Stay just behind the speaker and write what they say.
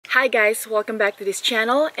Hi guys, welcome back to this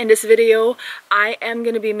channel. In this video, I am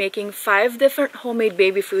going to be making 5 different homemade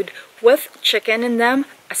baby food with chicken in them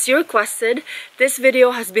as you requested. This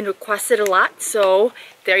video has been requested a lot, so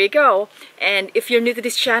there you go. And if you're new to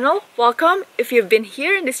this channel, welcome. If you've been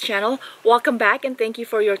here in this channel, welcome back and thank you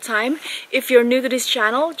for your time. If you're new to this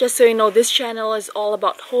channel, just so you know, this channel is all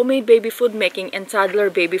about homemade baby food making and toddler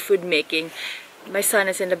baby food making. My son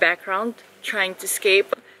is in the background trying to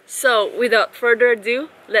escape. So, without further ado,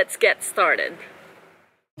 let's get started.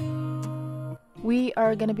 We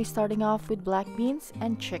are going to be starting off with black beans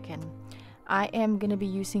and chicken. I am going to be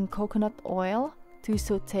using coconut oil to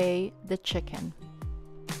saute the chicken.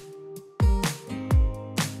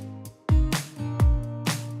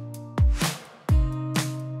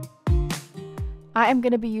 I am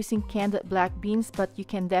going to be using canned black beans, but you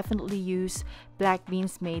can definitely use black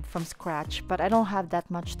beans made from scratch. But I don't have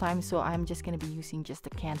that much time, so I'm just going to be using just the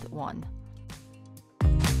canned one.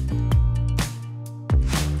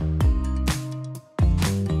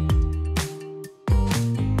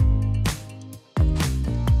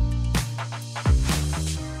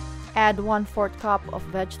 Add 1/4 cup of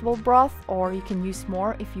vegetable broth, or you can use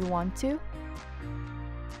more if you want to.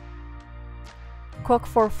 Cook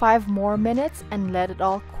for 5 more minutes and let it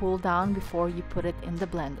all cool down before you put it in the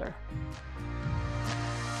blender.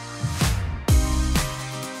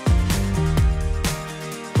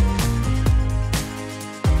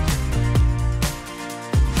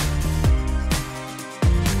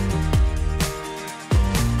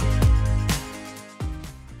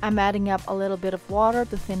 I'm adding up a little bit of water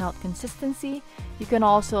to thin out consistency. You can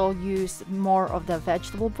also use more of the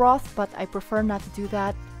vegetable broth, but I prefer not to do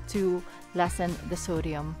that to lessen the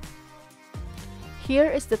sodium. Here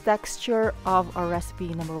is the texture of our recipe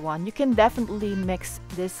number 1. You can definitely mix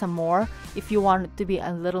this some more if you want it to be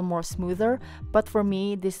a little more smoother, but for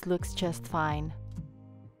me this looks just fine.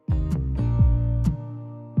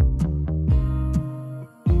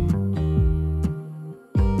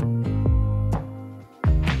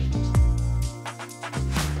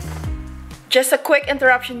 Just a quick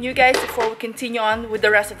interruption, you guys, before we continue on with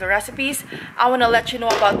the rest of the recipes. I want to let you know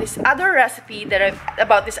about this other recipe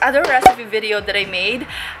video that I made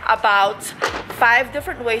about 5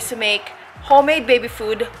 different ways to make homemade baby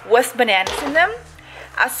food with bananas in them,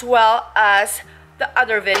 as well as the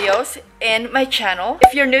other videos in my channel.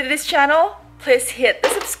 If you're new to this channel, please hit the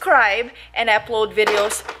subscribe, and I upload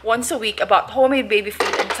videos once a week about homemade baby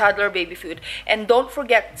food and toddler baby food. And don't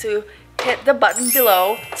forget to hit the button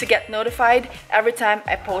below to get notified every time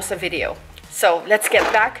I post a video. So let's get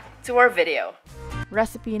back to our video.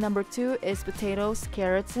 Recipe number 2 is potatoes,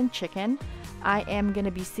 carrots, and chicken. I am going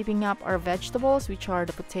to be steeping up our vegetables, which are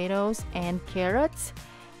the potatoes and carrots,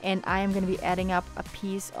 and I am going to be adding up a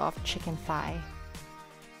piece of chicken thigh.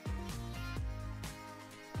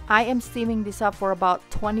 I am steaming this up for about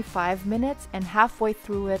 25 minutes, and halfway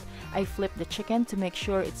through it I flip the chicken to make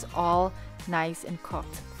sure it's all nice and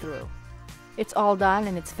cooked through. It's all done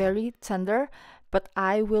and it's very tender, but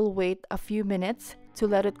I will wait a few minutes to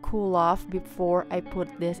let it cool off before I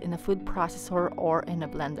put this in a food processor or in a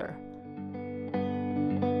blender.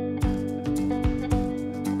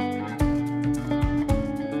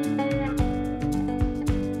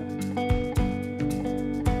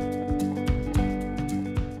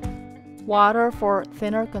 Water for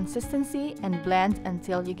thinner consistency and blend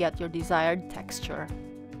until you get your desired texture.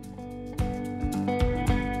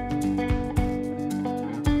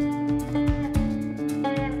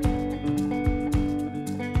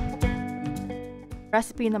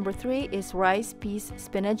 Recipe number 3 is rice, peas,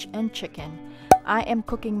 spinach, and chicken. I am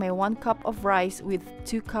cooking my 1 cup of rice with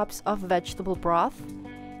 2 cups of vegetable broth,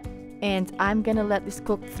 and I'm gonna let this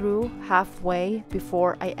cook through halfway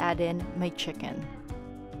before I add in my chicken.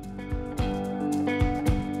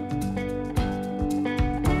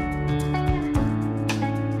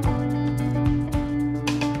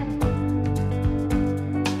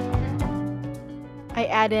 I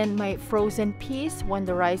add in my frozen peas when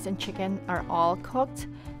the rice and chicken are all cooked,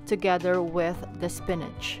 together with the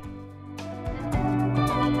spinach.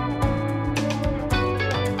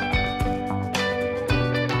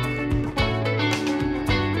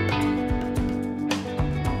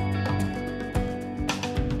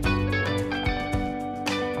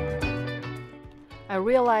 I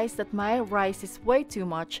realized that my rice is way too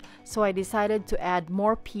much, so I decided to add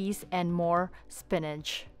more peas and more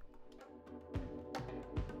spinach.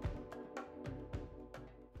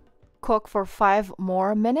 Cook for 5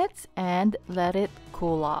 more minutes and let it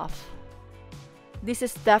cool off. This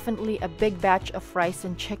is definitely a big batch of rice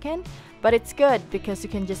and chicken, But it's good because you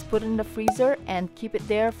can just put it in the freezer and keep it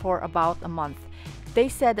there for about a month. They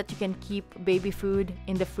said that you can keep baby food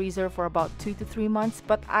in the freezer for about 2 to 3 months,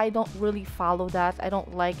 but I don't really follow that. I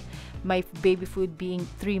don't like my baby food being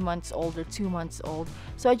 3 months old or 2 months old,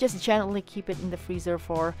 so I just generally keep it in the freezer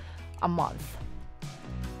for a month.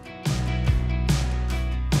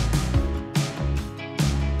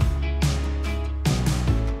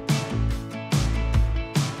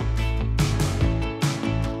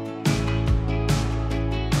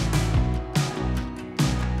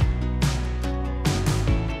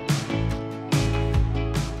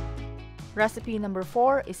 Recipe number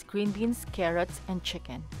 4 is green beans, carrots, and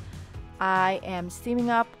chicken. I am steaming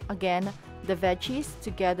up again the veggies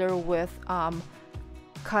together with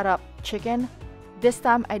cut up chicken. This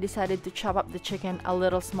time I decided to chop up the chicken a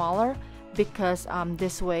little smaller because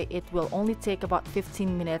this way it will only take about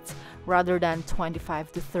 15 minutes rather than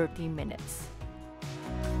 25 to 30 minutes.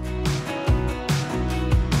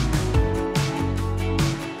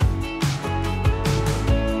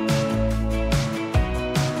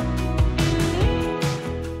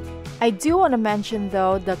 I do want to mention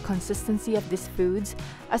though the consistency of these foods.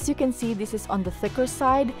 As you can see, this is on the thicker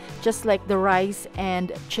side, just like the rice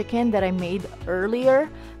and chicken that I made earlier,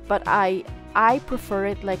 but I prefer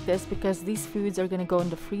it like this because these foods are gonna go in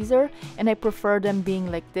the freezer, and I prefer them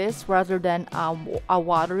being like this rather than a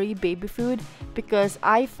watery baby food, because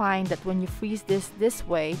I find that when you freeze this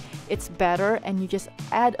way, it's better, and you just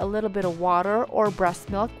add a little bit of water or breast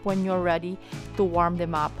milk when you're ready to warm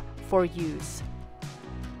them up for use.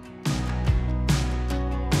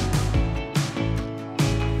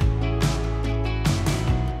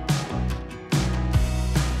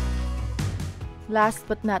 Last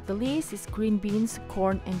but not the least is green beans,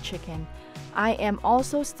 corn, and chicken. I am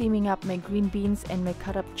also steaming up my green beans and my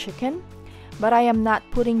cut up chicken, but I am not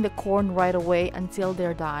putting the corn right away until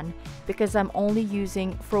they're done because I'm only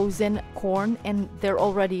using frozen corn and they're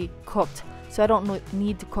already cooked. So I don't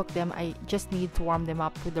need to cook them, I just need to warm them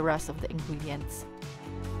up with the rest of the ingredients.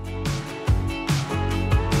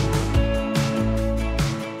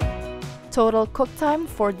 Total cook time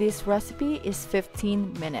for this recipe is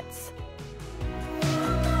 15 minutes.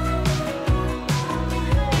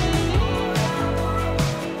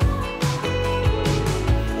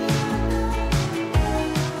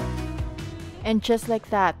 And just like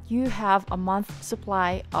that, you have a month's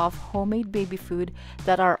supply of homemade baby food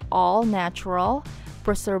that are all natural,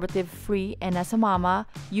 preservative free, and as a mama,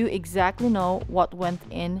 you exactly know what went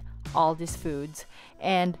in all these foods.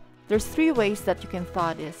 And there's 3 ways that you can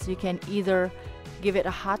thaw this. You can either give it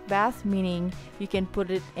a hot bath, meaning you can put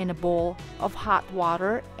it in a bowl of hot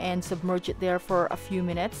water and submerge it there for a few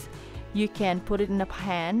minutes. You can put it in a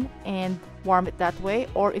pan and warm it that way,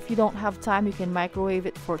 or if you don't have time, you can microwave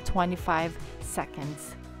it for 25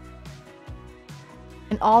 seconds.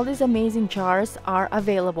 And all these amazing jars are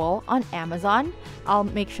available on Amazon. I'll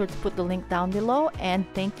make sure to put the link down below, and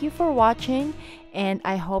thank you for watching, and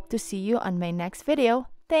I hope to see you on my next video.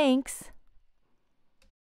 Thanks!